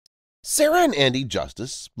Sarah and Andy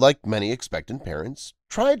Justice, like many expectant parents,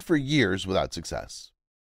 tried for years without success.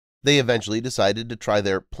 They eventually decided to try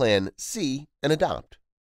their Plan C and adopt.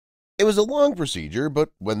 It was a long procedure, but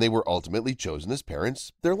when they were ultimately chosen as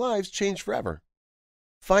parents, their lives changed forever.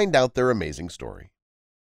 Find out their amazing story.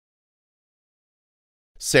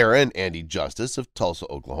 Sarah and Andy Justice of Tulsa,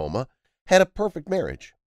 Oklahoma, had a perfect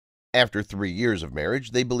marriage. After 3 years of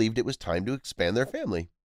marriage, they believed it was time to expand their family.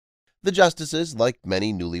 The Justices, like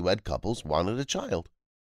many newlywed couples, wanted a child.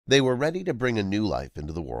 They were ready to bring a new life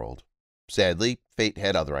into the world. Sadly, fate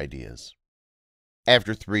had other ideas.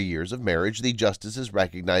 After 3 years of marriage, the Justices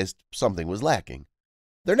recognized something was lacking.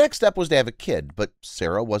 Their next step was to have a kid, but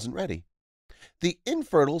Sarah wasn't ready. The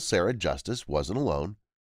infertile Sarah Justice wasn't alone.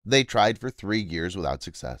 They tried for 3 years without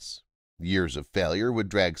success. Years of failure would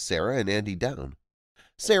drag Sarah and Andy down.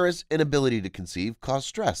 Sarah's inability to conceive caused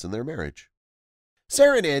stress in their marriage.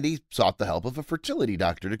 Sarah and Andy sought the help of a fertility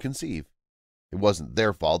doctor to conceive. It wasn't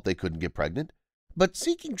their fault they couldn't get pregnant, but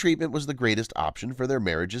seeking treatment was the greatest option for their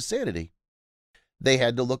marriage's sanity. They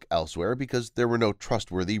had to look elsewhere because there were no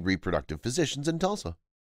trustworthy reproductive physicians in Tulsa.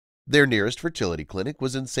 Their nearest fertility clinic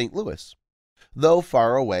was in St. Louis. Though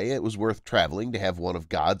far away, it was worth traveling to have one of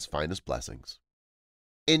God's finest blessings.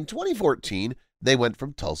 In 2014, they went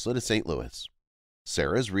from Tulsa to St. Louis.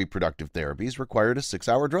 Sarah's reproductive therapies required a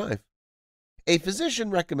 6-hour drive. A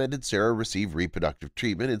physician recommended Sarah receive reproductive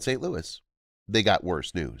treatment in St. Louis. They got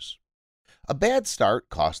worse news. A bad start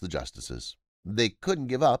cost the Justices. They couldn't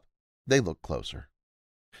give up. They looked closer.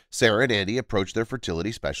 Sarah and Andy approached their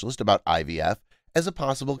fertility specialist about IVF as a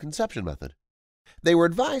possible conception method. They were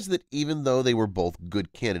advised that even though they were both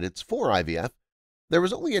good candidates for IVF, there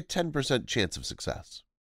was only a 10% chance of success.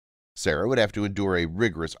 Sarah would have to endure a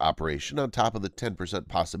rigorous operation on top of the 10%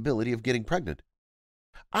 possibility of getting pregnant.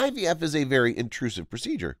 IVF is a very intrusive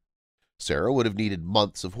procedure. Sarah would have needed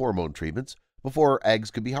months of hormone treatments before her eggs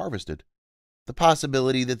could be harvested. The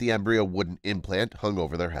possibility that the embryo wouldn't implant hung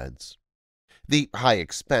over their heads. The high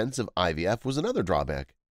expense of IVF was another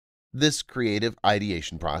drawback. This creative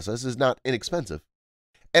ideation process is not inexpensive.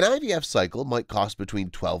 An IVF cycle might cost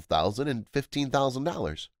between $12,000 and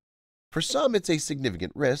 $15,000. For some, it's a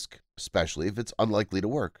significant risk, especially if it's unlikely to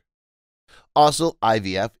work. Also,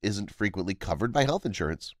 IVF isn't frequently covered by health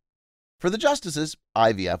insurance. For the Justices,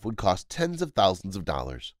 IVF would cost tens of thousands of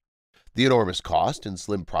dollars. The enormous cost and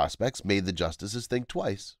slim prospects made the Justices think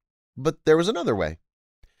twice. But there was another way.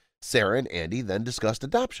 Sarah and Andy then discussed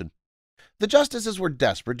adoption. The Justices were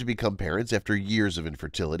desperate to become parents after years of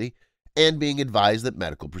infertility and being advised that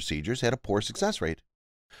medical procedures had a poor success rate.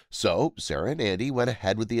 So, Sarah and Andy went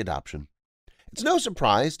ahead with the adoption. It's no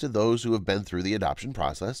surprise to those who have been through the adoption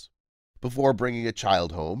process. Before bringing a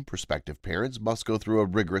child home, prospective parents must go through a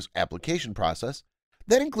rigorous application process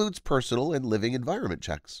that includes personal and living environment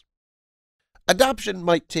checks. Adoption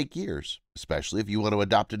might take years, especially if you want to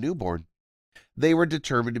adopt a newborn. They were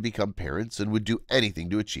determined to become parents and would do anything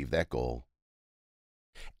to achieve that goal.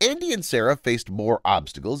 Andy and Sarah faced more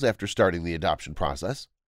obstacles after starting the adoption process.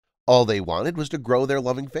 All they wanted was to grow their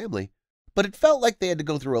loving family, but it felt like they had to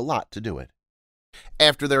go through a lot to do it.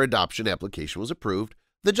 After their adoption application was approved,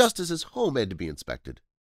 the Justice's home had to be inspected.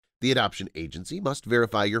 The adoption agency must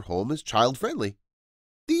verify your home is child-friendly.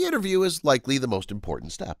 The interview is likely the most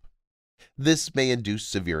important step. This may induce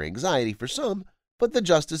severe anxiety for some, but the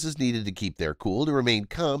Justices needed to keep their cool to remain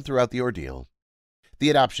calm throughout the ordeal.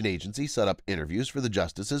 The adoption agency set up interviews for the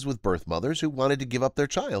Justices with birth mothers who wanted to give up their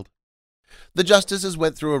child. The Justices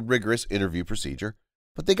went through a rigorous interview procedure,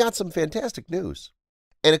 but they got some fantastic news.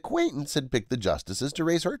 An acquaintance had picked the Justices to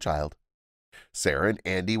raise her child. Sarah and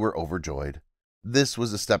Andy were overjoyed. This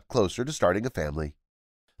was a step closer to starting a family.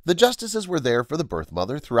 The Justices were there for the birth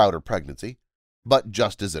mother throughout her pregnancy, but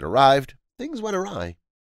just as it arrived, things went awry.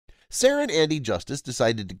 Sarah and Andy Justice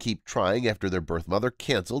decided to keep trying after their birth mother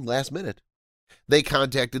canceled last minute. They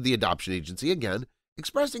contacted the adoption agency again,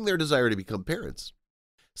 expressing their desire to become parents.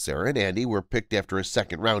 Sarah and Andy were picked after a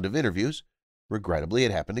second round of interviews. Regrettably,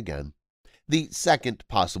 it happened again. The second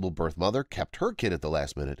possible birth mother kept her kid at the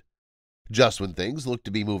last minute. Just when things looked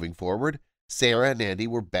to be moving forward, Sarah and Andy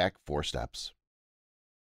were back 4 steps.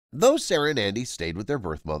 Though Sarah and Andy stayed with their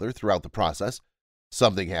birth mother throughout the process,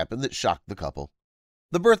 something happened that shocked the couple.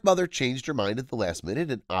 The birth mother changed her mind at the last minute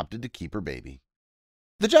and opted to keep her baby.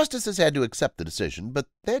 The Justices had to accept the decision, but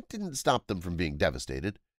that didn't stop them from being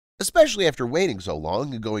devastated, especially after waiting so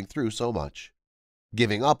long and going through so much.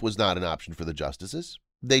 Giving up was not an option for the Justices.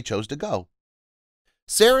 They chose to go.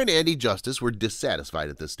 Sarah and Andy Justice were dissatisfied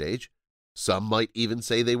at this stage. Some might even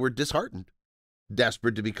say they were disheartened.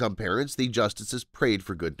 Desperate to become parents, the Justices prayed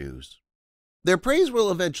for good news. Their praise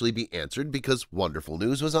will eventually be answered because wonderful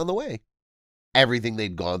news was on the way. Everything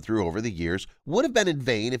they'd gone through over the years would have been in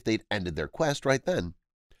vain if they'd ended their quest right then.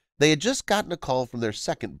 They had just gotten a call from their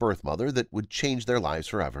second birth mother that would change their lives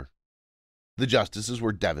forever. The Justices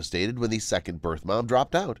were devastated when the second birth mom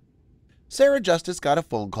dropped out. Sarah Justice got a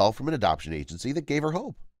phone call from an adoption agency that gave her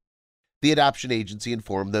hope. The adoption agency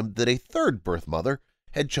informed them that a third birth mother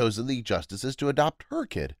had chosen the Justices to adopt her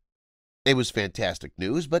kid. It was fantastic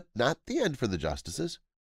news, but not the end for the Justices.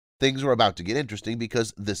 Things were about to get interesting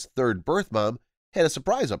because this third birth mom had a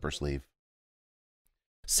surprise up her sleeve.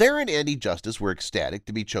 Sarah and Andy Justice were ecstatic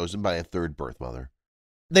to be chosen by a third birth mother.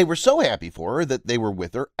 They were so happy for her that they were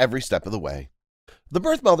with her every step of the way. The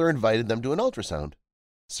birth mother invited them to an ultrasound.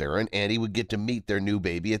 Sarah and Andy would get to meet their new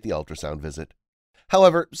baby at the ultrasound visit.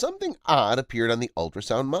 However, something odd appeared on the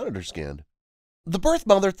ultrasound monitor scan. The birth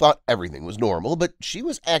mother thought everything was normal, but she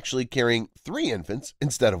was actually carrying 3 infants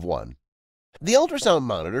instead of 1. The ultrasound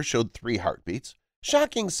monitor showed 3 heartbeats,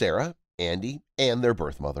 shocking Sarah, Andy, and their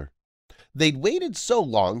birth mother. They'd waited so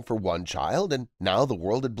long for 1 child, and now the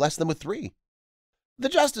world had blessed them with 3. The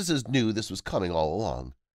Justices knew this was coming all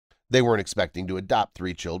along. They weren't expecting to adopt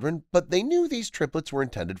 3 children, but they knew these triplets were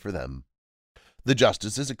intended for them. The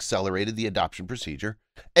Justices accelerated the adoption procedure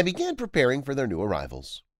and began preparing for their new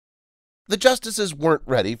arrivals. The Justices weren't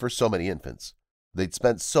ready for so many infants. They'd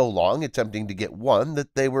spent so long attempting to get 1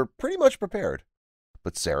 that they were pretty much prepared.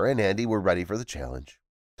 But Sarah and Andy were ready for the challenge.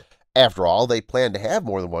 After all, they planned to have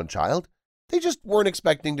more than 1 child. They just weren't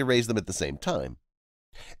expecting to raise them at the same time.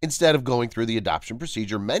 Instead of going through the adoption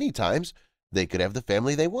procedure many times, they could have the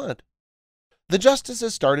family they want. The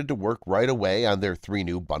Justices started to work right away on their 3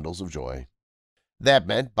 new bundles of joy. That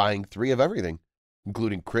meant buying 3 of everything,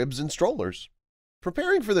 including cribs and strollers.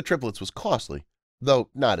 Preparing for the triplets was costly, though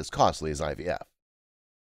not as costly as IVF.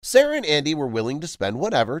 Sarah and Andy were willing to spend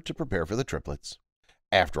whatever to prepare for the triplets.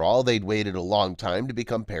 After all, they'd waited a long time to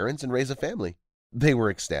become parents and raise a family. They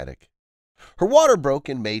were ecstatic. Her water broke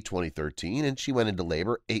in May 2013, and she went into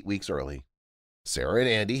labor 8 weeks early. Sarah and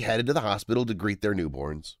Andy headed to the hospital to greet their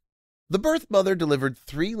newborns. The birth mother delivered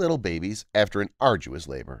 3 little babies after an arduous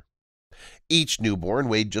labor. Each newborn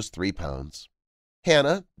weighed just 3 pounds.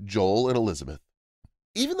 Hannah, Joel, and Elizabeth.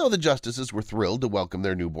 Even though the Justices were thrilled to welcome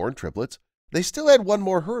their newborn triplets, they still had one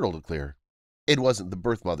more hurdle to clear. It wasn't the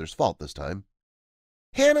birth mother's fault this time.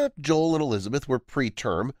 Hannah, Joel, and Elizabeth were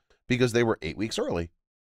preterm because they were 8 weeks early.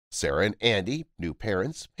 Sarah and Andy, new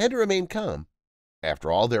parents, had to remain calm.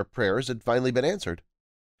 After all, their prayers had finally been answered.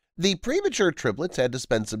 The premature triplets had to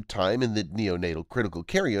spend some time in the neonatal critical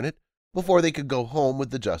care unit before they could go home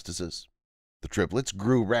with the Justices. The triplets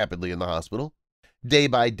grew rapidly in the hospital. Day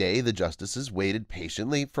by day, the Justices waited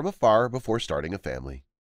patiently from afar before starting a family.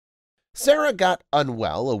 Sarah got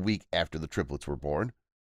unwell a week after the triplets were born.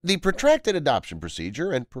 The protracted adoption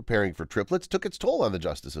procedure and preparing for triplets took its toll on the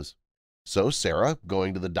Justices. So Sarah,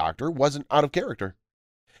 going to the doctor, wasn't out of character.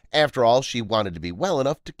 After all, she wanted to be well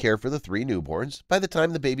enough to care for the 3 newborns by the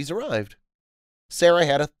time the babies arrived. Sarah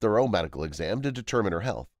had a thorough medical exam to determine her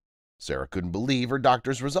health. Sarah couldn't believe her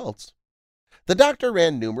doctor's results. The doctor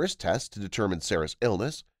ran numerous tests to determine Sarah's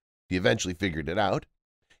illness. He eventually figured it out.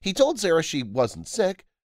 He told Sarah she wasn't sick,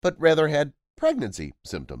 but rather had pregnancy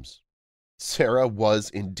symptoms. Sarah was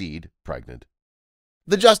indeed pregnant.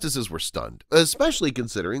 The Justices were stunned, especially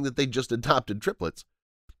considering that they'd just adopted triplets.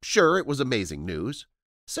 Sure, it was amazing news.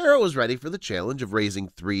 Sarah was ready for the challenge of raising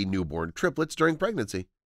 3 newborn triplets during pregnancy.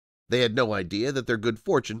 They had no idea that their good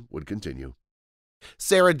fortune would continue.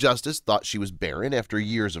 Sarah Justice thought she was barren after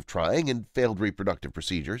years of trying and failed reproductive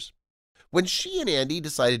procedures. When she and Andy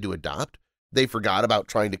decided to adopt, they forgot about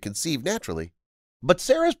trying to conceive naturally. But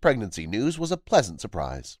Sarah's pregnancy news was a pleasant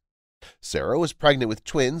surprise. Sarah was pregnant with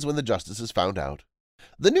twins when the Justices found out.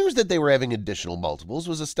 The news that they were having additional multiples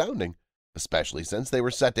was astounding, especially since they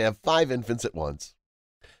were set to have 5 infants at once.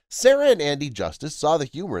 Sarah and Andy Justice saw the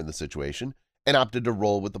humor in the situation and opted to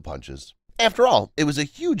roll with the punches. After all, it was a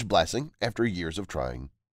huge blessing after years of trying.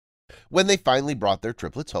 When they finally brought their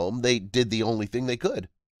triplets home, they did the only thing they could.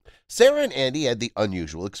 Sarah and Andy had the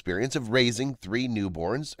unusual experience of raising 3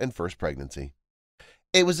 newborns and first pregnancy.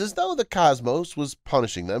 It was as though the cosmos was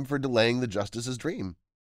punishing them for delaying the Justice's dream.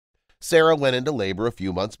 Sarah went into labor a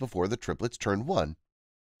few months before the triplets turned 1.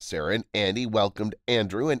 Sarah and Andy welcomed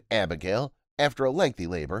Andrew and Abigail after a lengthy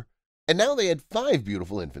labor, and now they had 5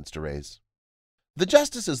 beautiful infants to raise. The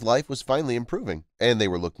Justice's life was finally improving, and they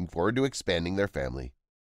were looking forward to expanding their family.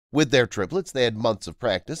 With their triplets, they had months of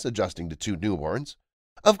practice adjusting to 2 newborns.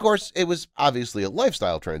 Of course, it was obviously a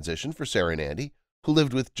lifestyle transition for Sarah and Andy, who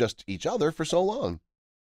lived with just each other for so long.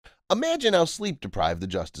 Imagine how sleep-deprived the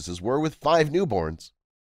Justices were with 5 newborns.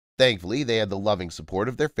 Thankfully, they had the loving support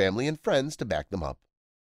of their family and friends to back them up.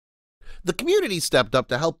 The community stepped up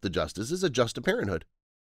to help the Justices adjust to parenthood.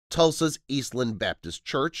 Tulsa's Eastland Baptist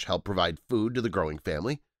Church helped provide food to the growing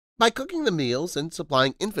family by cooking the meals and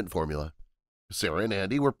supplying infant formula. Sarah and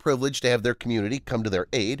Andy were privileged to have their community come to their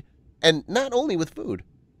aid, and not only with food.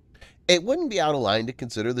 It wouldn't be out of line to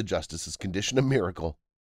consider the Justices' condition a miracle.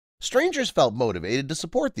 Strangers felt motivated to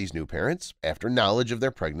support these new parents after knowledge of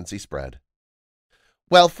their pregnancy spread.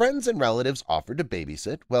 While friends and relatives offered to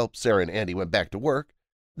babysit while Sarah and Andy went back to work,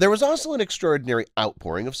 there was also an extraordinary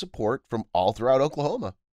outpouring of support from all throughout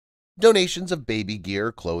Oklahoma. Donations of baby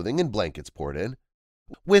gear, clothing, and blankets poured in.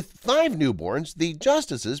 With 5 newborns, the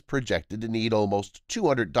Justices projected to need almost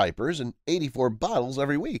 200 diapers and 84 bottles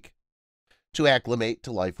every week. To acclimate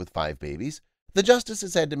to life with 5 babies, the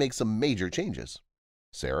Justices had to make some major changes.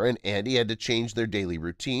 Sarah and Andy had to change their daily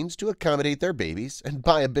routines to accommodate their babies and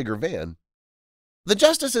buy a bigger van. The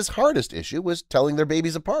Justices' hardest issue was telling their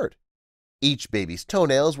babies apart. Each baby's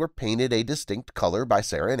toenails were painted a distinct color by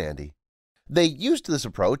Sarah and Andy. They used this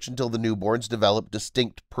approach until the newborns developed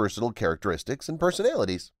distinct personal characteristics and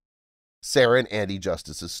personalities. Sarah and Andy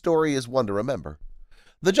Justice's story is one to remember.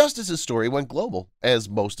 The Justice's story went global, as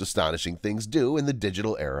most astonishing things do in the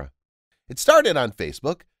digital era. It started on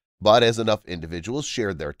Facebook, but as enough individuals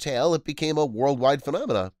shared their tale, it became a worldwide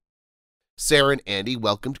phenomenon. Sarah and Andy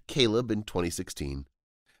welcomed Caleb in 2016.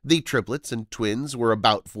 The triplets and twins were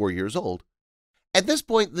about 4 years old. At this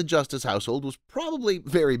point, the Justice household was probably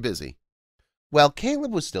very busy. While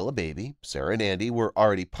Caleb was still a baby, Sarah and Andy were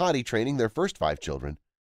already potty training their first 5 children.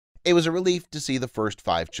 It was a relief to see the first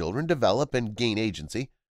 5 children develop and gain agency,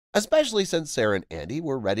 especially since Sarah and Andy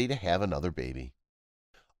were ready to have another baby.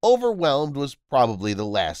 Overwhelmed was probably the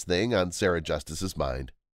last thing on Sarah Justice's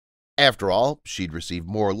mind. After all, she'd received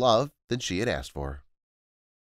more love than she had asked for.